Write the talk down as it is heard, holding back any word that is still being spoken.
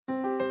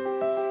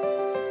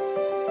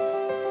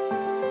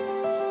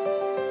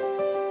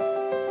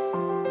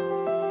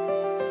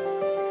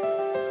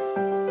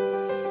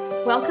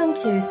Welcome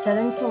to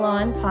Southern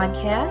Salon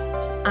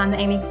Podcast. I'm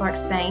Amy Clark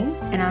Spain.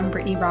 And I'm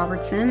Brittany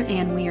Robertson,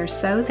 and we are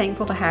so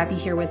thankful to have you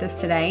here with us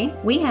today.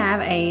 We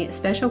have a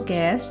special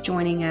guest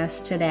joining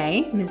us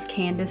today, Ms.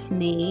 Candace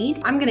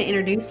Mead. I'm going to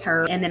introduce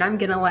her, and then I'm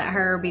going to let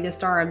her be the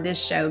star of this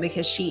show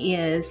because she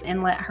is,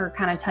 and let her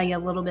kind of tell you a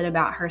little bit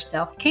about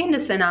herself.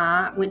 Candace and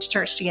I went to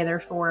church together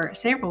for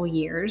several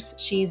years.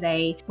 She's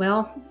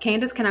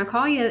Candace, can I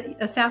call you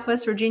a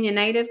Southwest Virginia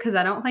native? Because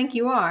I don't think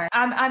you are.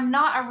 I'm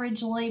not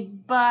originally,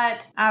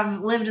 but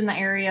I've lived in the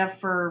area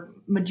for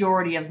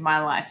majority of my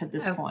life at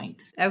this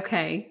point.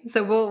 Okay.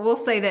 So we'll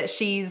say that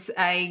she's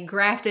a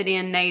grafted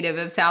in native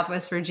of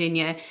Southwest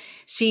Virginia.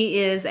 She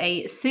is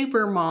a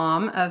super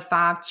mom of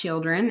 5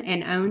 children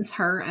and owns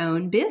her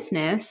own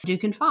business,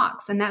 Duke and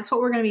Fox. And that's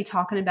what we're going to be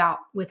talking about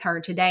with her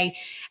today.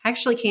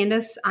 Actually,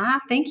 Candace, I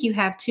think you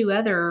have 2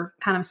 other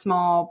kind of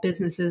small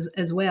businesses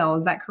as well.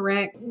 Is that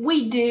correct?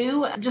 We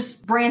do,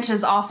 just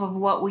branches off of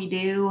what we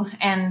do.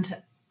 And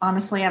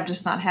honestly, I've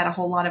just not had a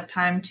whole lot of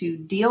time to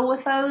deal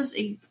with those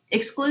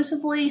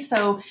exclusively.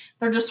 So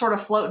they're just sort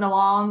of floating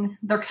along.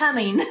 They're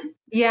coming.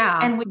 Yeah.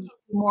 And we can do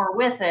more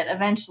with it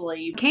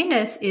eventually.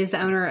 Candace is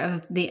the owner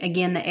of the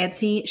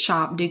Etsy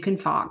shop, Duke and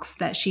Fox,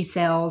 that she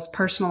sells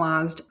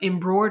personalized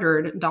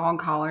embroidered dog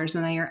collars,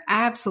 and they are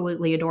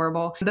absolutely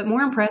adorable. But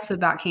more impressive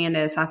about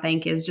Candace, I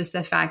think, is just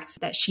the fact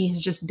that she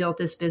has just built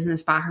this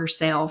business by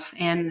herself,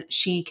 and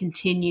she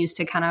continues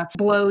to kind of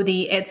blow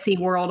the Etsy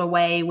world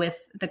away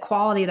with the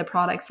quality of the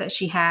products that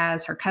she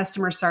has, her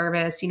customer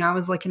service. You know, I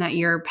was looking at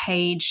your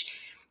page,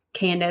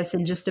 Candace,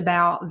 and just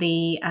about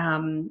the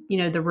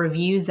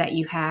reviews that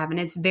you have. And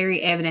it's very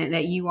evident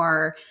that you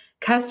are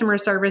customer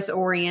service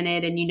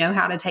oriented and you know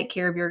how to take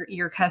care of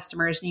your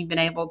customers. And you've been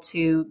able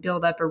to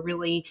build up a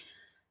really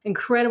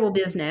incredible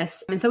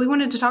business. And so we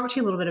wanted to talk to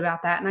you a little bit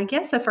about that. And I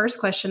guess the first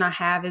question I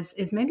have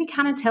is maybe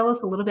kind of tell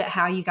us a little bit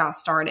how you got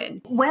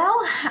started.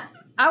 Well,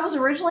 I was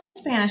originally a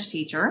Spanish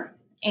teacher.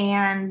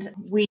 And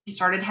we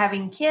started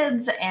having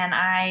kids, and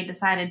I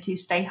decided to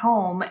stay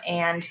home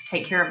and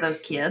take care of those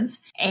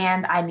kids.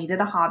 And I needed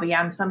a hobby.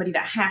 I'm somebody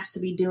that has to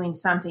be doing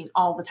something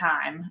all the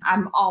time.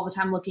 I'm all the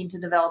time looking to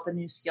develop a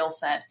new skill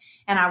set,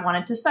 and I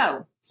wanted to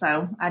sew.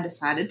 So I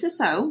decided to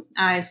sew.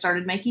 I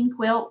started making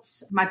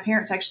quilts. My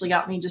parents actually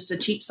got me just a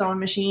cheap sewing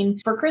machine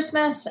for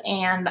Christmas,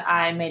 and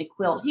I made a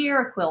quilt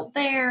here, a quilt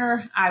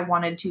there. I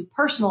wanted to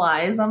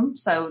personalize them.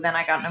 So then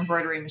I got an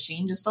embroidery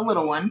machine, just a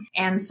little one.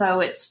 And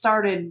so it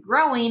started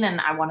growing, and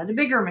I wanted a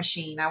bigger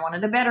machine. I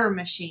wanted a better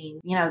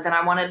machine. Then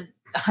I wanted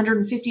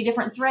 150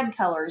 different thread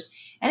colors,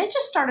 and it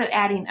just started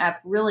adding up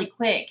really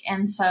quick.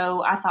 And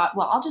so I thought,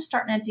 well, I'll just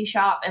start an Etsy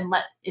shop and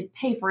let it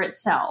pay for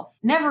itself.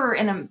 Never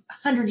in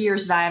 100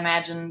 years did I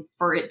imagine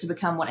for it to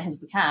become what it has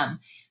become,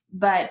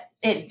 but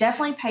it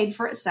definitely paid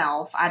for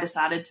itself. I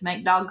decided to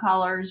make dog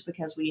collars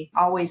because we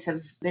always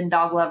have been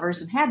dog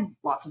lovers and had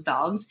lots of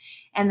dogs.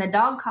 And the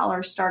dog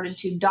collars started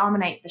to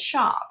dominate the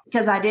shop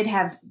because I did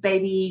have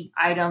baby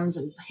items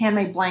and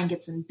handmade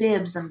blankets and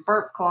bibs and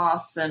burp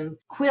cloths and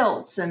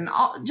quilts and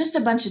just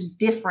a bunch of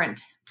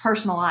different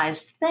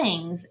personalized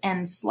things.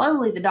 And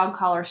slowly the dog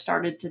collar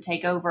started to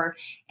take over,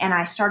 and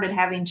I started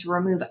having to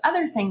remove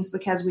other things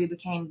because we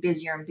became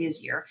busier and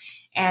busier.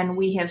 And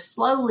we have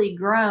slowly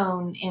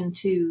grown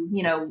into,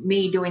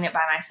 me doing it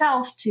by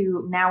myself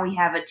to now we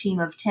have a team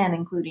of 10,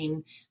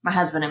 including my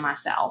husband and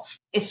myself.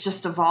 It's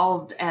just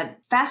evolved at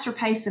faster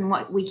pace than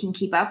what we can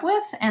keep up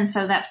with. And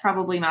so that's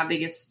probably my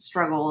biggest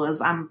struggle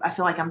is I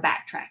feel like I'm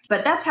backtracking.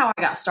 But that's how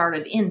I got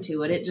started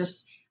into it.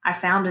 I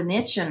found a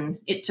niche and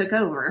it took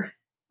over.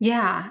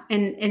 Yeah.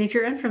 And if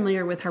you're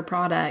unfamiliar with her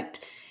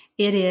product,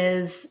 it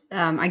is,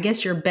 I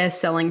guess, your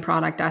best-selling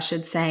product, I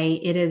should say.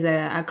 It is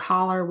a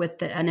collar with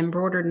an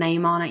embroidered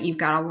name on it. You've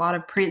got a lot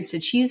of prints to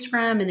choose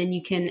from, and then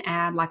you can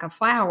add like a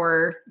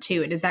flower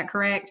to it. Is that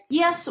correct?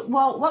 Yes.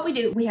 Well, what we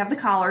do, we have the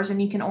collars,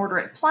 and you can order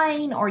it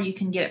plain, or you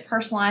can get it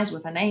personalized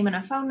with a name and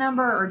a phone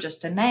number, or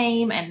just a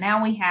name. And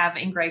now we have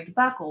engraved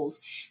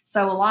buckles.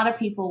 So a lot of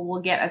people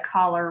will get a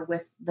collar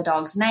with the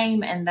dog's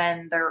name and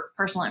then their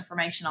personal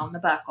information on the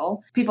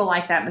buckle. People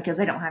like that because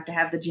they don't have to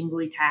have the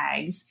jingly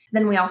tags.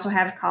 Then we also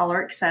have collar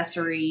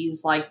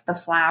accessories like the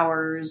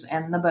flowers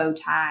and the bow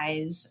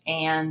ties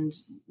and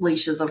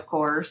leashes, of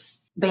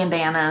course,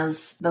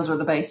 bandanas. Those are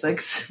the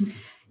basics.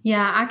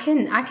 Yeah, I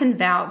can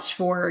vouch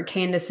for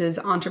Candace's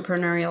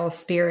entrepreneurial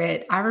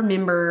spirit. I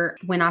remember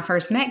when I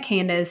first met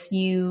Candace,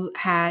 you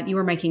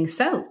were making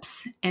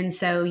soaps. And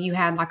so you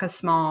had like a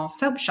small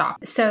soap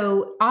shop.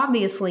 So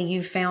obviously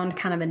you've found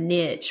kind of a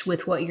niche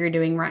with what you're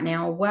doing right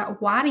now.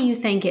 Why do you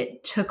think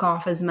it took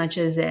off as much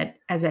as it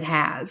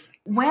has?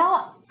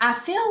 Well, I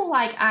feel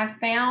like I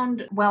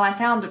found,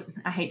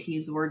 I hate to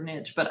use the word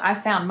niche, but I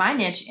found my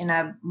niche in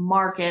a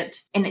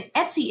market, and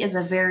Etsy is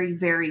a very,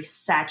 very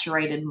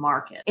saturated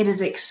market. It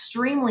is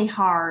extremely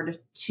hard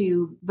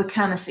to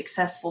become a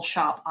successful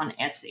shop on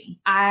Etsy.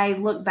 I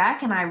look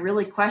back and I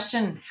really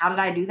question, how did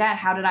I do that?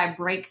 How did I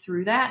break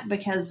through that?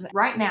 Because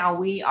right now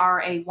we are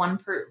at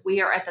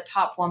the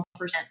top 1%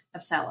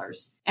 of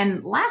sellers.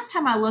 And last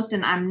time I looked,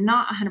 and I'm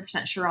not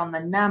 100% sure on the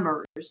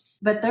numbers,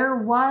 but there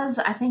was,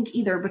 I think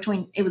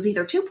it was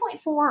either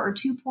 2.4 or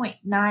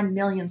 2.9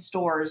 million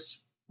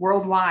stores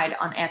worldwide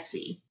on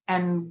Etsy.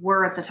 And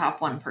we're at the top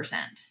 1%.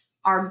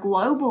 Our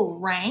global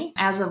rank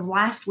as of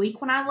last week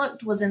when I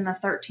looked was in the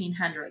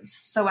 1300s.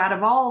 So out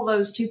of all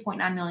those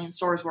 2.9 million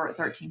stores, we're at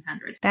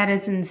 1300. That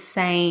is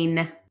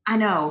insane. I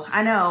know.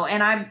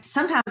 And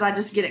sometimes I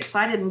just get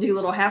excited and do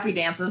little happy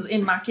dances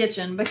in my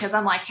kitchen because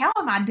I'm like, how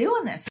am I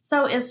doing this?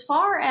 So as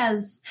far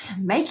as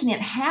making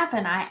it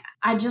happen,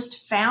 I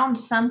just found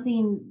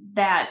something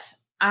that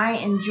I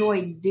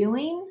enjoyed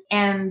doing.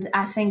 And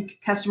I think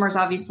customers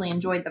obviously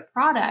enjoyed the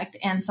product.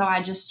 And so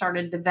I just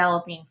started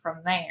developing from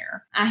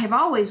there. I have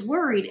always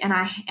worried, and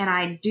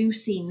I do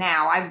see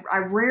now, I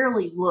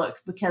rarely look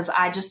because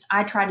I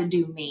try to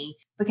do me.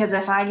 Because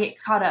if I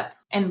get caught up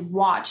and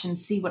watch and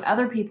see what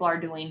other people are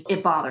doing,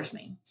 it bothers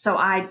me. So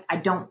I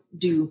don't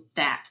do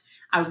that.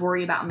 I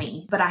worry about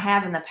me. But I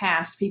have in the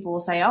past, people will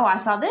say, oh, I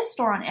saw this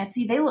store on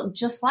Etsy. They look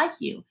just like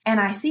you.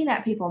 And I see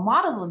that people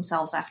model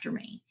themselves after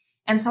me.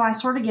 And so I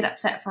sort of get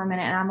upset for a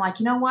minute and I'm like,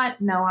 you know what?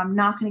 No, I'm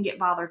not going to get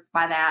bothered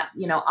by that.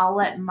 I'll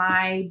let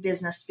my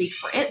business speak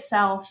for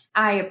itself.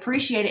 I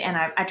appreciate it. And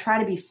I try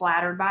to be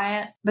flattered by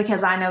it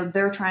because I know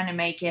they're trying to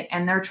make it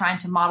and they're trying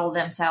to model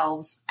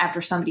themselves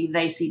after somebody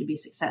they see to be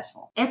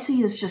successful.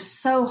 Etsy is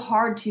just so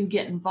hard to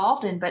get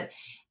involved in, but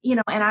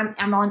and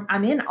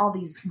I'm in all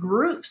these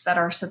groups that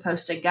are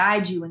supposed to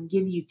guide you and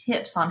give you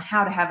tips on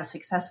how to have a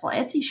successful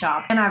Etsy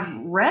shop. And I've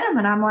read them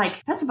and I'm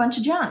like, that's a bunch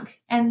of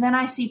junk. And then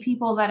I see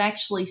people that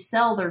actually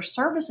sell their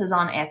services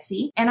on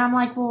Etsy. And I'm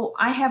like, well,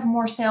 I have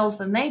more sales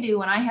than they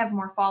do and I have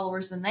more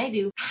followers than they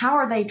do. How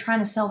are they trying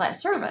to sell that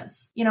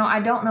service? I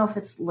don't know if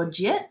it's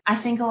legit. I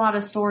think a lot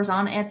of stores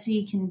on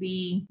Etsy can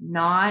be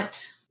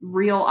not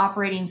real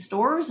operating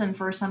stores. And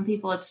for some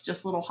people, it's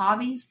just little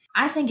hobbies.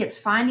 I think it's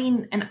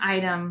finding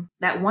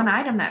that one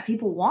item that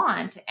people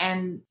want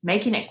and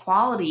making it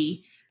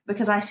quality,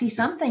 because I see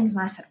some things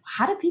and I said,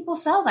 how do people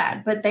sell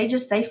that? But they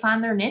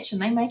find their niche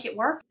and they make it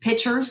work.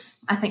 Pictures.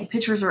 I think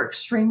pictures are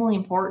extremely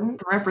important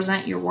to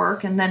represent your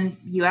work. And then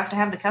you have to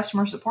have the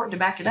customer support to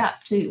back it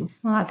up too.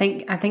 Well, I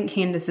think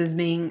Candace is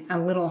being a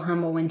little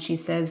humble when she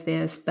says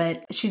this,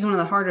 but she's one of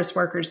the hardest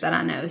workers that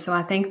I know. So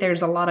I think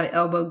there's a lot of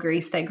elbow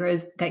grease that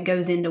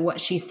goes into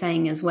what she's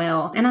saying as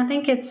well. And I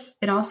think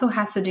it also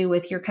has to do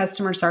with your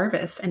customer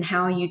service and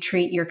how you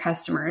treat your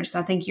customers.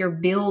 I think you're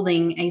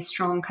building a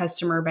strong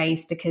customer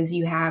base because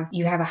you have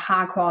a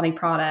high quality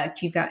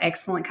product. You've got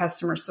excellent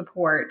customer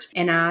support.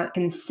 And I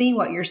can see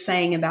what you're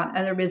saying about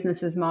other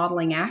businesses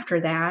modeling after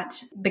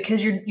that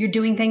because you're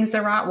doing things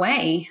the right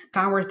way. If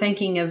I were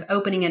thinking of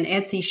opening an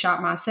Etsy shop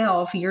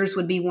myself, yours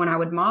would be one I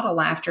would model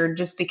after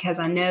just because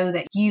I know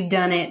that you've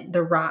done it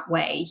the right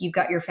way. You've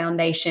got your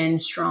foundation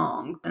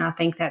strong. And I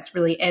think that's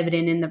really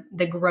evident in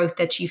the growth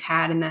that you've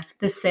had and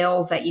the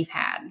sales that you've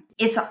had.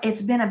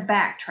 It's been a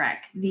backtrack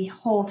the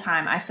whole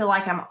time. I feel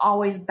like I'm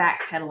always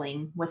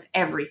backpedaling with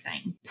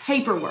everything.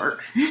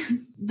 Paperwork,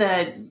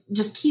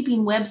 just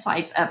keeping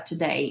websites up to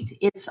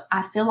date.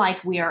 I feel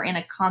like we are in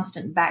a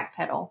constant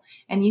backpedal.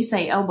 And you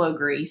say elbow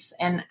grease.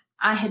 And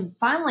I had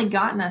finally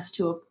gotten us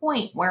to a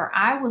point where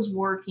I was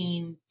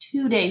working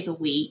 2 days a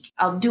week,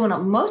 doing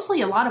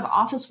mostly a lot of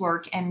office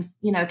work and,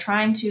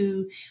 trying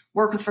to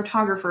work with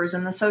photographers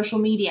and the social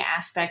media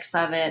aspects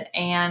of it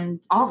and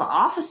all the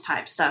office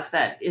type stuff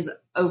that is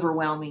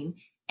overwhelming.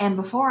 And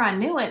before I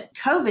knew it,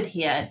 COVID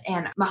hit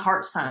and my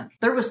heart sunk.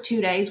 There was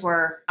 2 days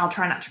where I'll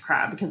try not to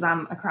cry because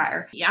I'm a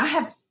crier. Yeah, I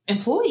have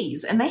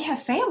employees and they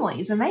have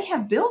families and they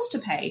have bills to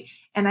pay.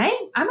 And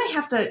I may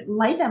have to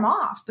lay them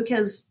off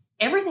because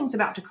everything's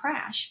about to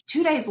crash.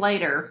 2 days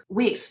later,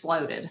 we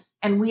exploded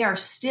and we are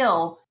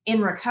still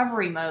in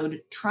recovery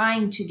mode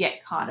trying to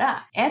get caught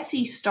up.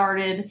 Etsy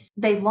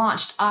they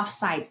launched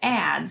offsite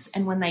ads.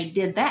 And when they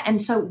did that,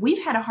 and so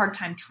we've had a hard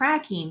time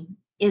tracking.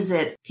 Is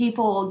it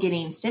people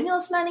getting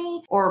stimulus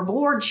money or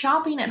bored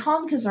shopping at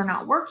home because they're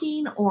not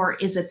working? Or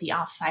is it the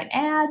offsite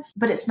ads?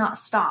 But it's not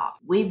stopped.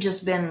 We've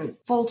just been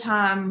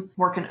full-time,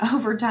 working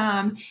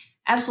overtime,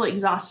 absolutely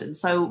exhausted.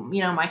 So,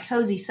 my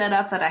cozy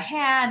setup that I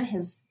had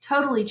has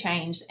totally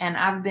changed. And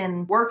I've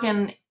been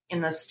working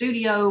in the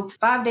studio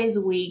 5 days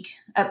a week,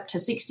 up to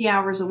 60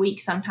 hours a week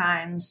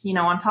sometimes,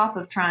 on top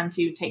of trying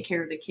to take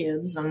care of the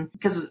kids. And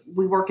because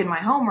we work in my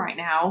home right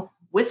now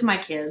with my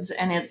kids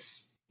and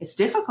it's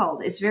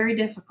difficult. It's very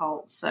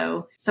difficult.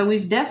 So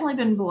we've definitely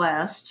been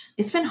blessed.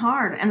 It's been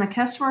hard. And the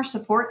customer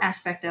support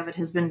aspect of it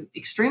has been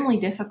extremely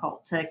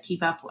difficult to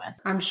keep up with.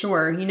 I'm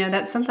sure.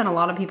 That's something a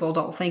lot of people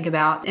don't think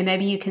about. And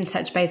maybe you can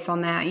touch base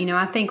on that.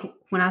 I think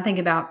when I think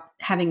about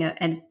having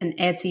an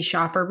Etsy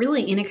shop or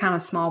really any kind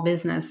of small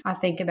business, I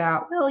think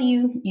about, well,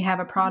 you have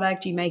a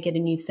product, you make it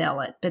and you sell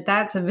it. But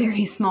that's a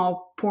very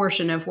small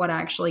portion of what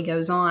actually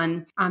goes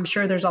on. I'm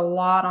sure there's a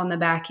lot on the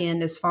back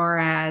end as far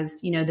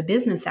as, the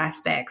business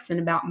aspects and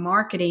about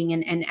marketing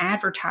and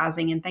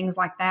advertising and things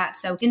like that.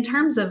 So in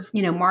terms of,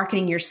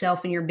 marketing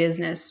yourself and your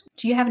business,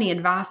 do you have any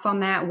advice on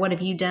that? What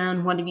have you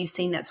done? What have you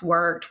seen that's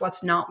worked?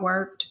 What's not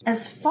worked?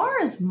 As far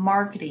as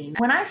marketing,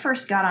 when I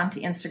first got onto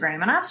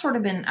Instagram, and I've sort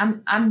of been,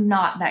 I'm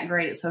not that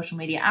great at social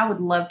media. I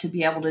would love to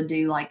be able to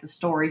do like the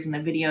stories and the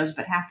videos,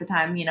 but half the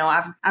time,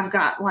 I've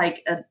got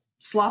like a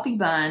sloppy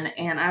bun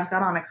and I've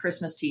got on a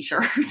Christmas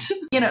t-shirt,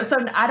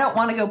 so I don't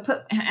want to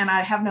go and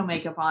I have no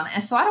makeup on.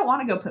 And so I don't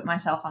want to go put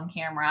myself on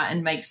camera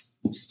and make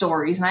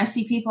stories. And I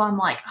see people, I'm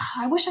like,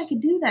 I wish I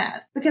could do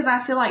that, because I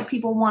feel like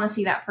people want to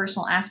see that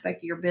personal aspect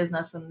of your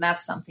business. And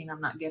that's something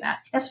I'm not good at.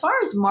 As far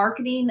as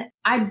marketing,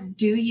 I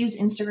do use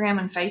Instagram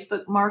and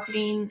Facebook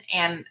marketing,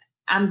 and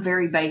I'm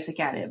very basic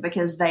at it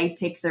because they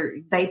pick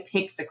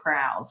the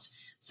crowds.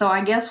 So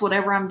I guess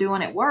whatever I'm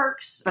doing, it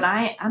works, but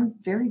I'm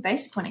very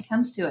basic when it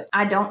comes to it.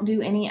 I don't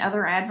do any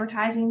other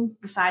advertising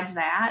besides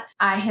that.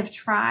 I have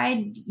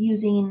tried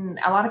using,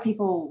 a lot of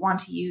people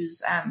want to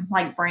use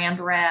like brand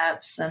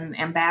reps and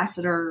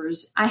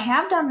ambassadors. I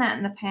have done that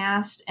in the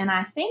past, and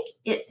I think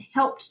it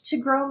helped to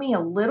grow me a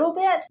little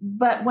bit.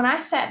 But when I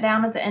sat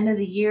down at the end of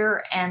the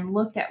year and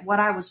looked at what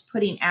I was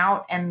putting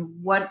out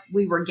and what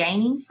we were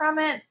gaining from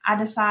it, I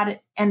decided,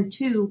 and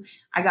two,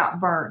 I got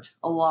burnt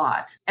a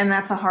lot. And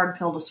that's a hard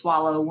pill to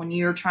swallow when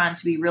you're trying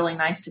to be really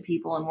nice to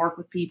people and work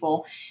with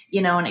people,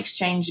 and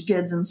exchange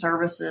goods and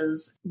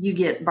services. You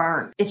get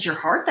burnt. It's your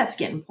heart that's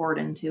getting poured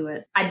into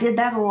it. I did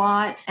that a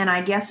lot, and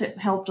I guess it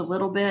helped a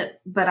little bit,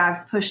 but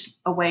I've pushed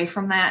away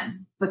from that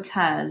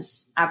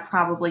because I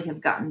probably have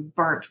gotten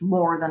burnt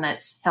more than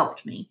it's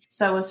helped me.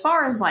 So as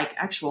far as like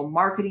actual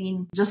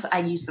marketing, I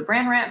use the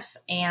brand reps,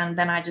 and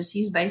then I just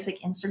use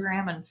basic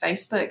Instagram and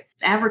Facebook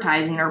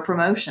advertising or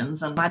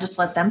promotions, and I just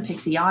let them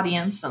pick the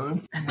audience,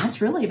 and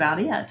that's really about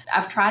it.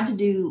 I've tried to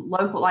do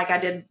local, like I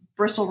did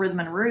Bristol Rhythm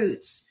and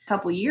Roots a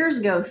couple years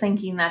ago,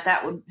 thinking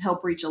that would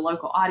help reach a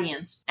local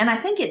audience. And I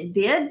think it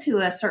did to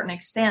a certain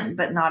extent,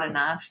 but not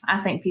enough. I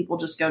think people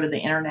just go to the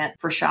internet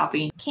for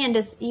shopping.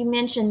 Candace, you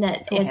mentioned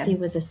that Etsy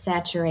was a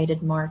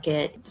saturated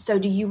market. So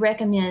do you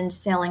recommend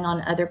selling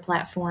on other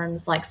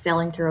platforms, like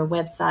selling through a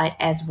website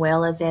as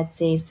well as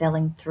Etsy,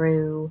 selling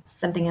through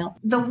something else?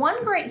 The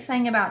one great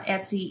thing about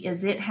Etsy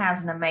is it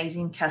has an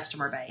amazing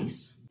customer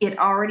base. It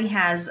already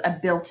has a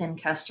built-in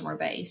customer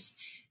base.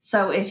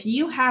 So if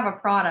you have a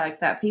product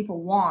that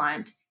people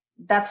want,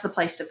 that's the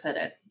place to put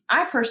it.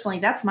 I personally,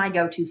 that's my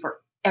go-to for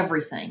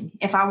everything.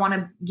 If I want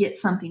to get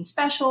something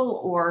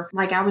special, or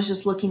like I was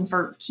just looking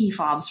for key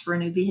fobs for a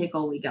new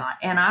vehicle we got,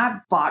 and I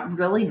bought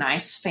really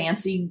nice,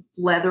 fancy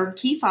leather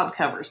key fob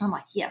covers. I'm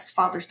like, yes,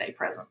 Father's Day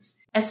presents.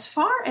 As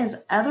far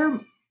as other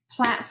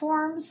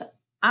platforms,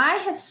 I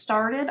have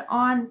started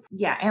on,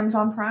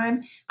 Amazon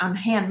Prime on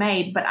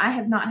Handmade, but I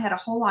have not had a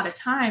whole lot of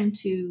time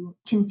to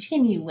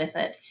continue with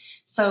it.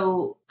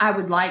 So I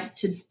would like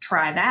to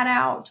try that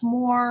out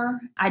more.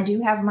 I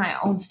do have my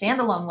own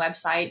standalone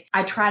website.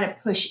 I try to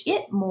push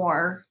it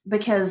more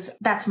because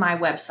that's my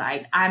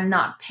website. I'm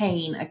not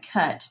paying a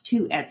cut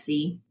to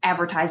Etsy,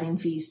 advertising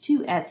fees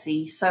to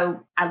Etsy.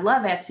 So I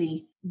love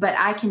Etsy, but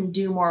I can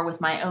do more with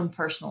my own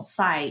personal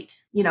site,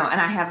 and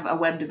I have a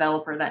web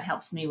developer that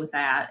helps me with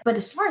that. But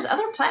as far as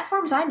other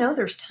platforms, I know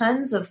there's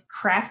tons of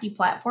crafty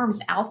platforms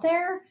out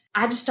there.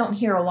 I just don't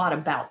hear a lot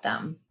about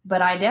them.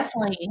 But I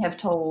definitely have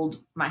told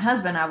my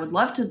husband I would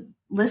love to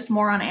list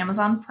more on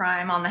Amazon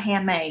Prime on the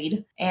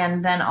Handmade,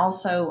 and then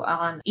also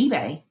on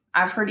eBay.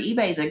 I've heard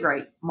eBay is a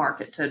great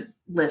market to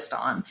list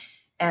on.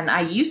 And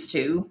I used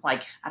to,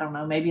 like, I don't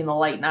know, maybe in the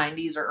late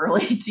 90s or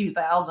early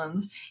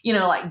 2000s,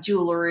 like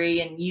jewelry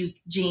and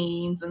used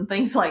jeans and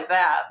things like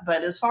that.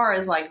 But as far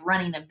as like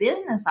running a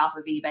business off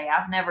of eBay,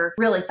 I've never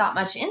really thought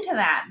much into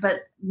that.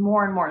 But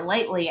more and more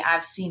lately,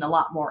 I've seen a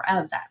lot more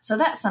of that. So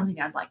that's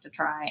something I'd like to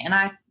try. And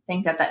I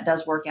think that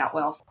does work out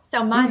well.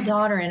 So my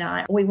daughter and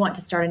I, we want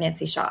to start an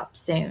Etsy shop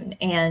soon,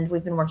 and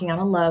we've been working on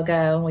a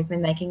logo, and we've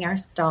been making our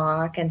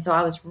stock. And so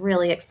I was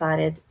really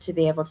excited to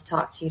be able to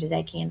talk to you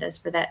today, Candace,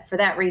 for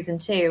that reason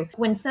too.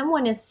 When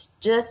someone is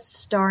just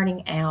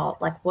starting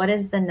out, like, what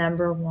is the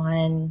number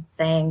one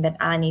thing that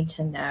I need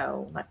to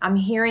know? Like, I'm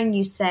hearing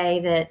you say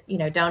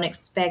that, don't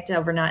expect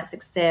overnight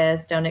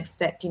success, don't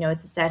expect,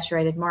 it's a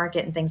saturated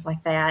market and things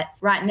like that.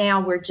 Right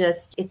now,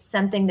 it's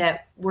something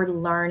that we're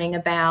learning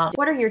about.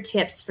 What are your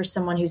tips for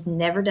someone who's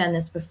never done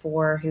this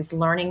before, who's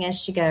learning as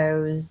she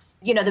goes?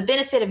 The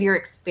benefit of your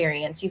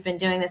experience. You've been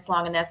doing this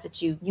long enough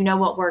that you know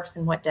what works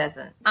and what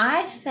doesn't.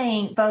 I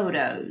think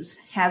photos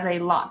has a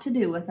lot to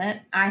do with it.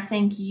 I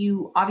think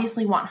you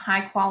obviously want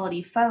high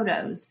quality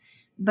photos,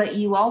 but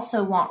you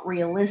also want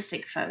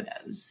realistic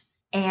photos.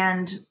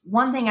 And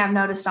one thing I've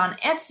noticed on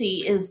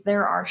Etsy is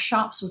there are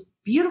shops with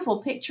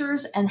beautiful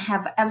pictures and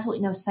have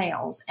absolutely no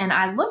sales. And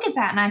I look at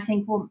that and I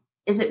think, well,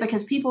 Is it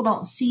because people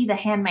don't see the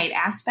handmade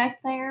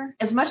aspect there?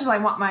 As much as I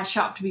want my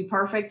shop to be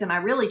perfect and I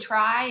really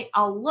try,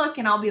 I'll look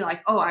and I'll be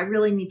like, oh, I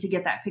really need to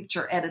get that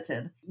picture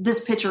edited.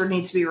 This picture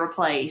needs to be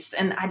replaced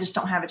and I just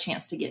don't have a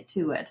chance to get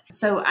to it.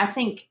 So I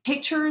think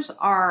pictures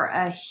are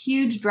a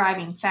huge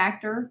driving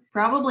factor,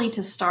 probably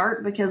to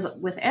start, because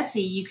with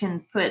Etsy, you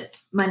can put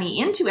money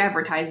into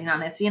advertising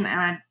on Etsy. And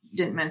I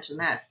didn't mention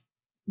that,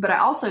 but I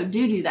also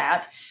do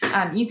that.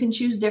 You can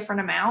choose different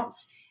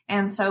amounts.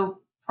 And so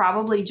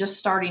probably just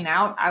starting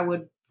out, I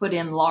would put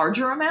in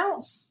larger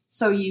amounts.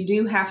 So you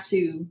do have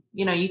to,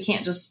 you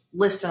can't just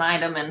list an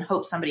item and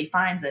hope somebody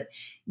finds it.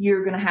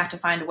 You're going to have to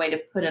find a way to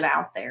put it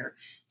out there.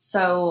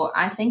 So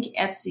I think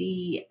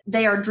Etsy,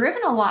 they are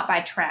driven a lot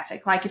by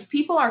traffic. Like if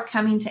people are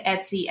coming to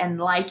Etsy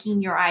and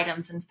liking your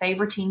items and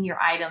favoriting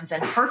your items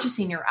and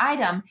purchasing your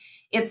item,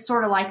 it's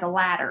sort of like a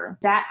ladder.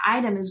 That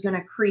item is going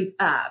to creep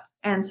up.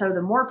 And so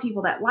the more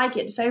people that like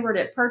it, favorite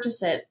it,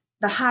 purchase it,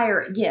 the higher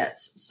it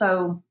gets.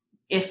 So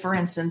if, for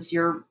instance,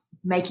 you're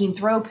making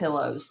throw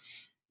pillows,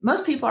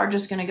 most people are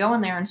just going to go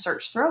in there and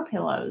search throw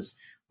pillows.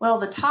 Well,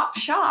 the top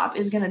shop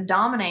is going to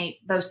dominate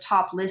those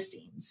top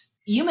listings.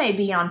 You may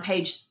be on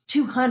page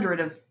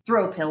 200 of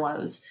throw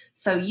pillows.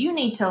 So you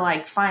need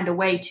to find a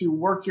way to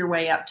work your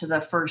way up to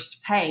the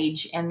first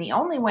page. And the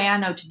only way I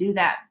know to do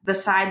that,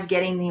 besides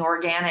getting the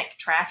organic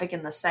traffic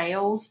and the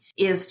sales,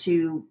 is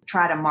to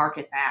try to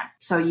market that.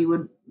 So you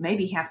would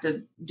maybe have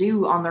to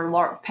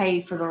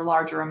pay for their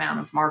larger amount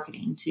of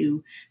marketing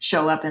to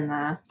show up in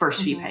the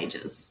first few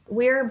pages.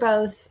 We're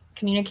both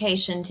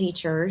communication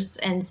teachers,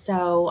 and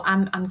so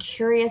I'm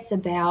curious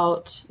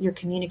about your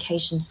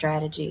communication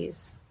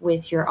strategies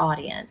with your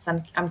audience.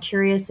 I'm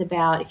curious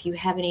about if you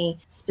have any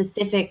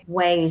specific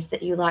ways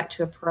that you like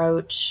to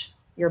approach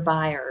your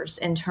buyers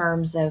in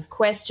terms of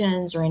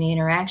questions or any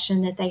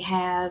interaction that they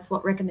have.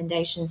 What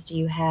recommendations do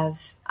you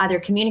have, either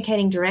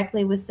communicating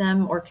directly with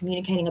them or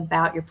communicating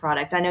about your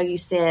product? I know you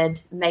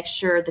said make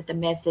sure that the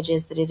message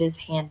is that it is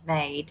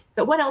handmade,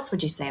 but what else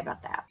would you say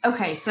about that?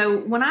 Okay, so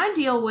when I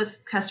deal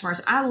with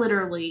customers, I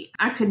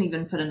couldn't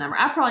even put a number.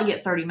 I probably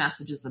get 30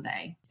 messages a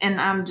day,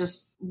 and I'm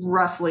just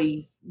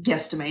roughly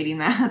guesstimating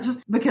that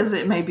because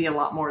it may be a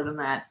lot more than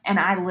that. And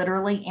I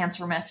literally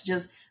answer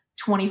messages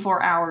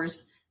 24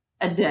 hours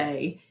a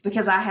day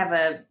because I have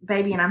a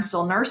baby and I'm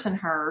still nursing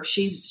her.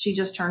 She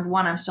just turned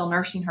 1. I'm still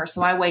nursing her.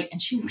 So I wait,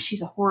 and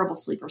she's a horrible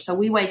sleeper. So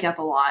we wake up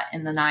a lot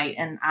in the night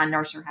and I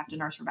have to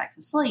nurse her back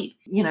to sleep.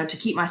 To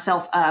keep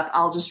myself up,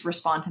 I'll just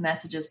respond to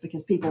messages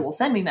because people will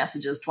send me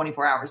messages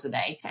 24 hours a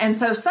day. And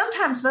so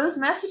sometimes those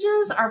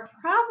messages are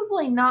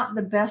probably not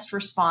the best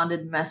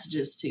responded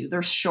messages to.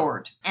 They're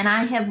short. And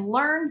I have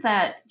learned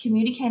that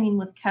communicating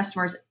with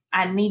customers,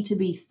 I need to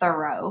be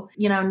thorough,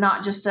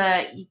 not just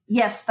a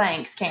yes,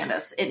 thanks,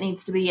 Candace. It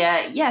needs to be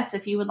a yes,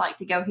 if you would like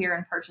to go here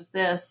and purchase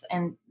this,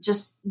 and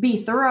just be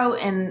thorough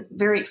and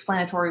very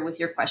explanatory with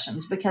your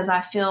questions, because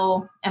I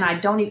feel, and I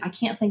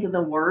can't think of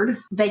the word,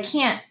 they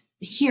can't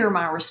hear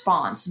my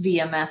response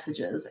via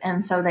messages.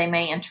 And so they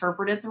may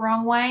interpret it the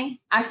wrong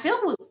way. I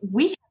feel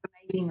we have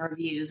amazing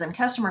reviews, and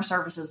customer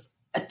service is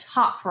a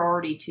top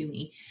priority to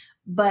me.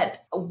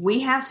 But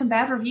we have some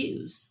bad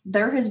reviews.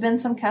 There has been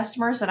some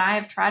customers that I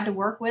have tried to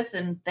work with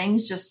and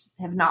things just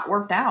have not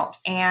worked out.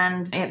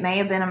 And it may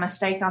have been a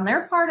mistake on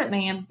their part. It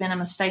may have been a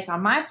mistake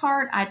on my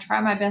part. I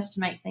try my best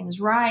to make things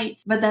right.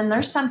 But then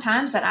there's some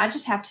times that I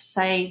just have to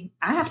say,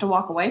 I have to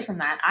walk away from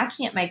that. I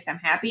can't make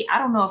them happy. I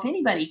don't know if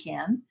anybody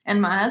can.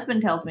 And my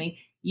husband tells me,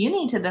 you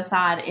need to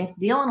decide if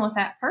dealing with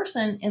that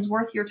person is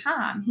worth your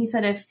time. He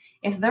said,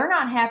 if they're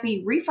not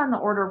happy, refund the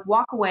order,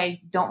 walk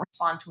away, don't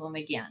respond to them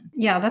again.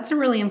 Yeah, that's a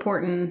really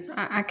important,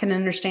 I can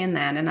understand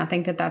that. And I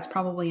think that that's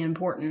probably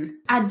important.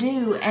 I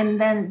do.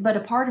 But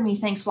a part of me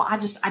thinks, well, I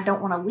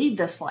don't want to leave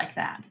this like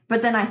that.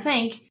 But then I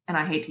think, and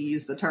I hate to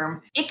use the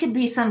term, it could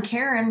be some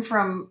Karen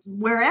from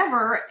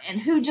wherever and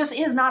who just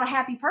is not a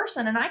happy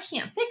person. And I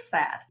can't fix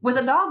that with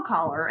a dog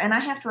collar. And I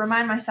have to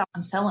remind myself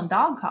I'm selling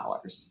dog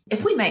collars.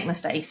 If we make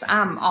mistakes,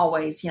 I'm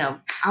always,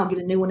 I'll get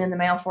a new one in the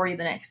mail for you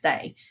the next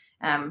day.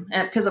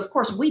 Because of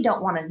course we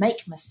don't want to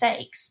make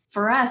mistakes.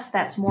 For us,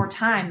 that's more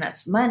time,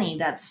 that's money,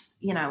 that's,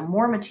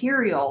 more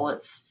material.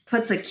 It's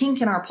puts a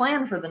kink in our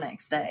plan for the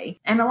next day.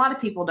 And a lot of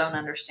people don't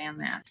understand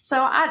that.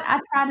 So I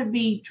try to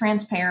be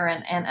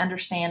transparent and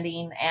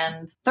understanding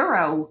and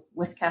thorough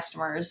with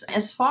customers.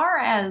 As far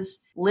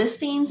as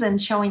listings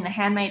and showing the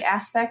handmade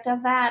aspect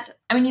of that,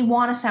 you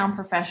want to sound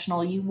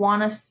professional. You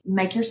want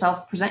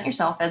to present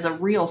yourself as a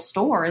real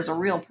store, as a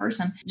real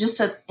person, just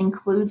to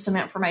include some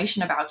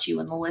information about you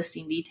in the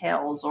listing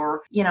details.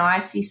 Or, I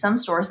see some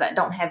stores that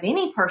don't have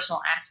any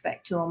personal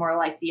aspect to them, or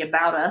like the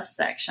About Us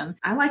section.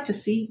 I like to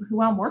see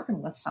who I'm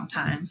working with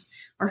sometimes,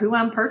 or who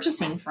I'm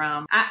purchasing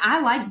from.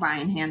 I like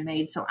buying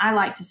handmade, so I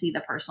like to see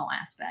the personal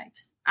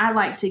aspect. I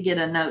like to get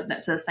a note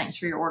that says, thanks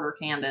for your order,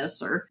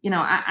 Candace, or,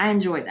 I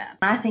enjoy that.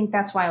 I think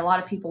that's why a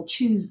lot of people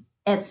choose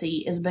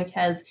Etsy, is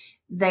because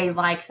they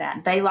like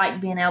that. They like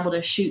being able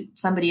to shoot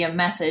somebody a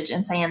message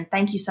and saying,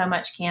 thank you so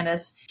much,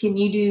 Candace. Can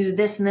you do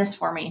this and this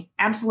for me?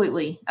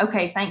 Absolutely.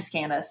 Okay. Thanks,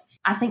 Candace.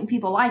 I think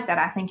people like that.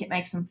 I think it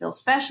makes them feel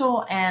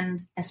special.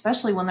 And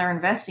especially when they're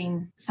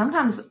investing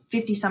sometimes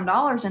 $50 some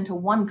into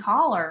one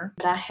collar.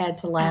 But I had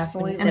to laugh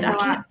Absolutely. when you said, And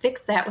so I can't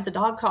fix that with a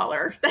dog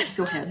collar.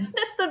 Go ahead.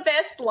 That's the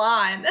best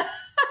line.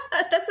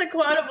 That's a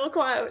quotable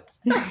quote.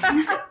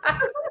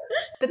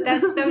 But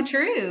that's so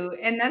true.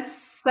 And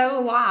that's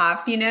so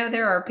life.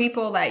 There are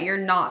people that you're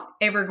not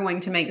ever going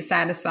to make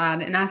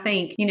satisfied. And I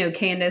think,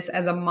 Candace,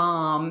 as a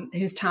mom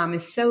whose time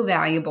is so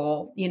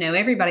valuable,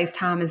 everybody's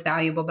time is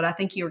valuable, but I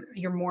think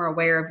you're more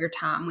aware of your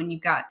time when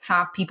you've got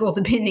 5 people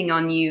depending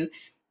on you.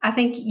 I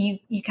think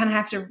you kind of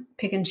have to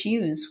pick and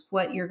choose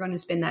what you're going to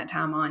spend that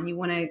time on. You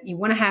want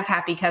to have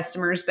happy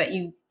customers, but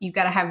you've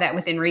got to have that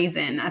within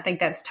reason. I think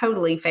that's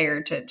totally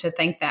fair to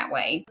think that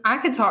way. I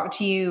could talk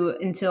to you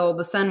until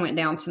the sun went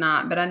down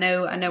tonight, but I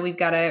know we've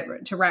got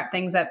to wrap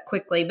things up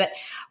quickly. But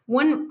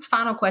one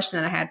final question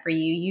that I had for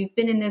you: you've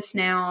been in this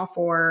now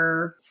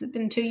has it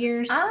been 2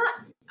 years?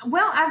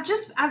 Well,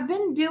 I've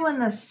been doing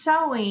the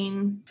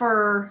sewing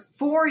for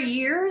 4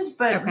 years,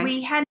 but Okay.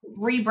 we had to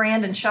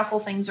rebrand and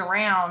shuffle things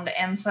around.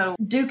 And so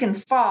Duke and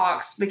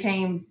Fox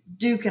became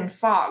Duke and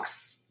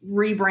Fox,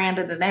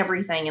 rebranded and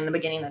everything in the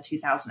beginning of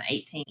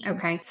 2018.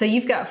 Okay. So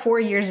you've got 4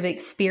 years of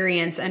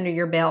experience under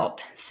your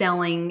belt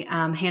selling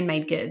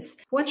handmade goods.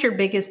 What's your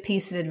biggest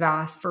piece of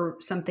advice for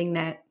something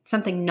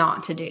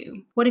not to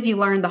do? What have you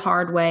learned the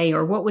hard way,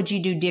 or what would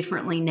you do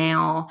differently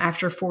now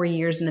after 4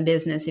 years in the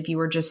business if you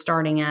were just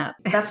starting up?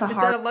 That's a Is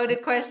hard that a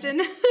loaded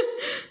question?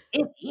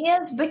 It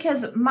is,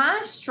 because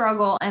my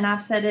struggle, and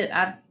I've said it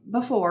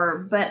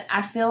before, but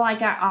I feel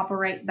like I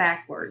operate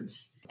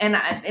backwards. And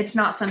it's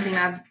not something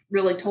I've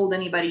really told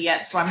anybody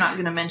yet, so I'm not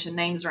going to mention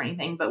names or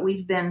anything, but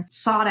we've been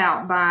sought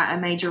out by a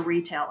major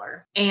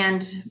retailer.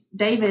 And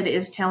David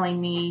is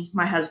telling me,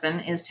 my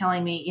husband is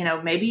telling me,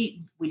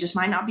 maybe we just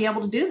might not be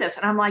able to do this.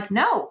 And I'm like,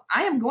 no,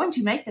 I am going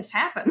to make this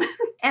happen.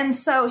 And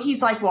so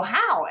he's like, well,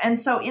 how? And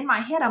so in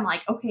my head, I'm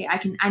like, okay,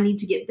 I need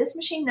to get this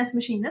machine,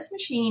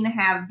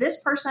 have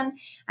this person.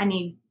 I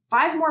need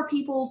 5 more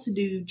people to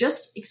do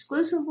just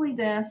exclusively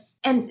this.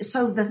 And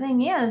so the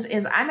thing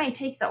is I may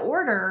take the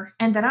order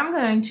and then I'm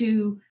going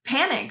to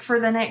panic for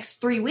the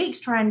next 3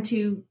 weeks trying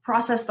to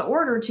process the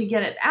order to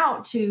get it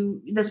out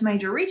to this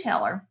major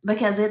retailer,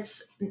 because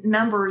it's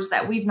numbers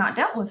that we've not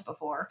dealt with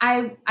before.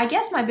 I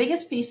guess my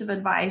biggest piece of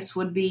advice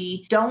would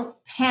be, don't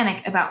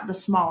panic about the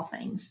small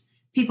things.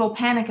 People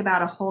panic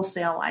about a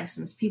wholesale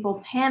license.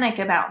 People panic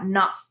about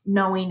not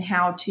knowing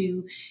how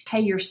to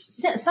pay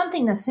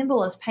something as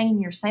simple as paying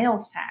your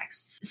sales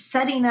tax.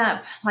 Setting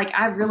up, like,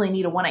 I really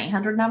need a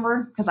 1-800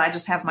 number because I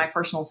just have my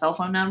personal cell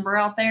phone number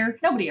out there.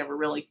 Nobody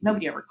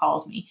ever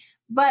calls me.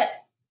 But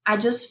I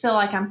just feel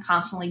like I'm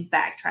constantly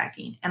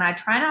backtracking, and I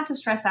try not to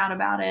stress out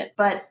about it.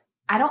 But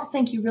I don't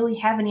think you really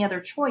have any other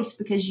choice,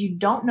 because you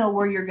don't know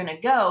where you're going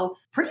to go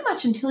pretty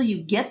much until you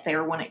get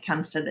there when it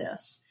comes to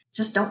this.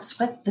 Just don't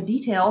sweat the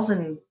details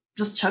and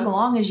just chug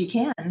along as you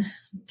can.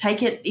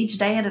 Take it each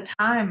day at a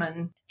time.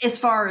 And as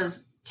far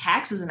as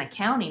taxes and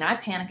accounting, I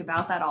panic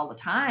about that all the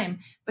time,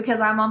 because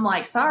I'm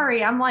like,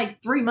 sorry, I'm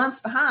like 3 months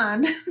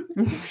behind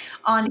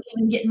on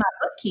even getting my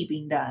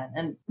bookkeeping done.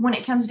 And when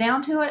it comes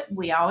down to it,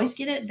 we always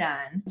get it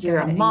done. You're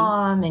a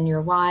mom and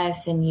your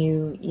wife, and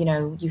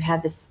you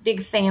have this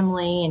big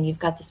family, and you've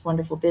got this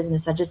wonderful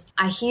business.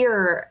 I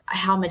hear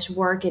how much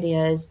work it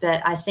is,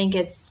 but I think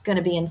it's going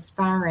to be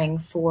inspiring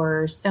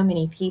for so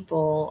many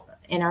people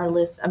in our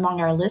list, among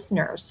our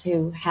listeners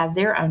who have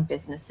their own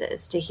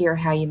businesses, to hear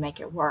how you make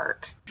it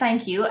work.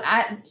 Thank you.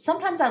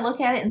 Sometimes I look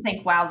at it and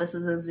think, wow, this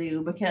is a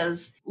zoo,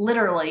 because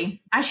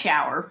literally I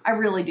shower. I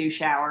really do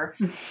shower.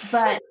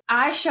 But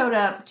I showed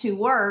up to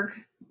work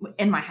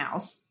in my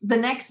house the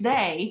next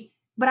day,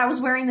 but I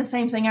was wearing the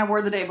same thing I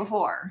wore the day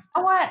before.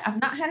 You know what?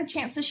 I've not had a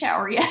chance to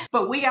shower yet,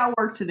 but we got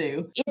work to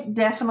do. It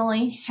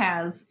definitely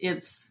has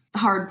its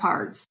hard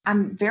parts.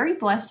 I'm very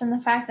blessed in the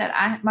fact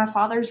that my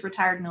father's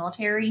retired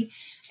military,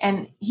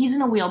 and he's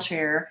in a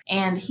wheelchair,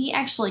 and he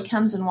actually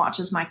comes and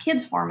watches my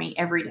kids for me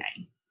every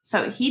day.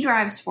 So he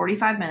drives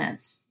 45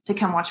 minutes to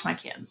come watch my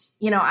kids.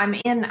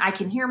 I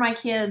can hear my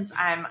kids.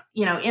 I'm,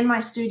 in my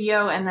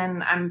studio, and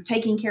then I'm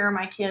taking care of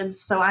my kids.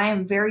 So I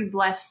am very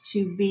blessed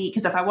to be,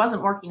 because if I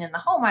wasn't working in the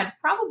home, I'd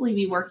probably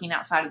be working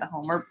outside of the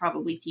home, or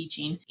probably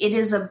teaching. It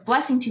is a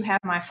blessing to have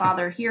my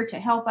father here to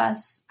help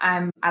us.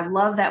 I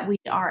love that we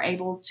are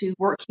able to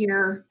work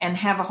here and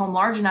have a home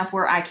large enough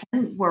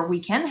where we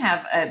can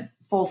have a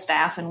full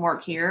staff and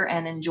work here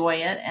and enjoy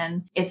it.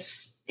 And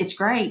it's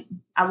great.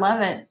 I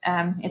love it.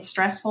 It's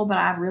stressful, but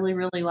I really,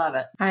 really love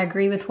it. I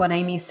agree with what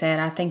Amy said.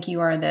 I think you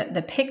are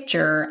the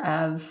picture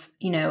of,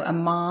 a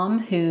mom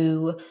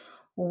who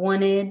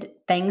wanted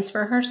things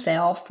for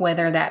herself,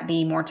 whether that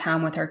be more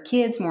time with her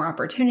kids, more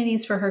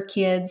opportunities for her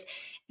kids.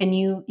 And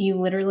you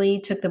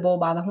literally took the bull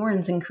by the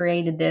horns and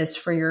created this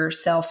for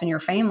yourself and your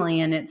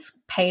family. And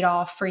it's paid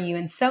off for you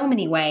in so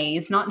many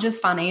ways, not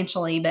just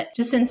financially, but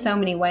just in so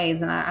many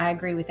ways. And I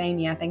agree with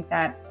Amy. I think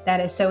that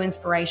is so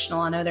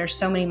inspirational. I know there's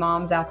so many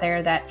moms out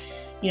there that,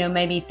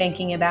 maybe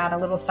thinking about a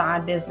little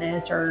side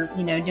business or,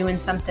 doing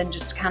something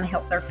just to kind of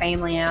help their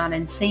family out,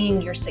 and seeing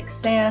your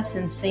success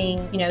and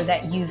seeing,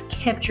 that you've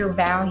kept your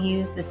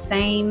values the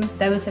same.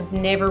 Those have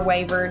never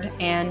wavered,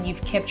 and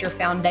you've kept your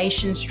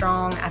foundation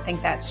strong. I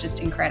think that's just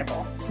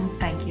incredible.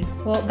 Thank you.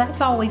 Well,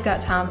 that's all we've got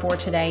time for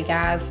today,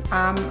 guys.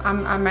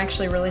 I'm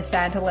actually really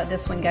sad to let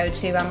this one go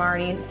too. I'm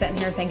already sitting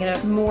here thinking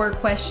of more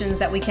questions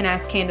that we can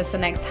ask Candace the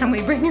next time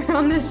we bring her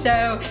on the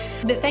show.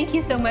 But thank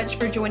you so much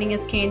for joining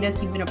us,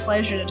 Candace. You've been a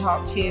pleasure to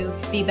talk to.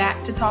 Be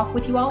back to talk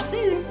with you all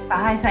soon.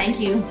 Bye. Thank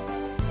you.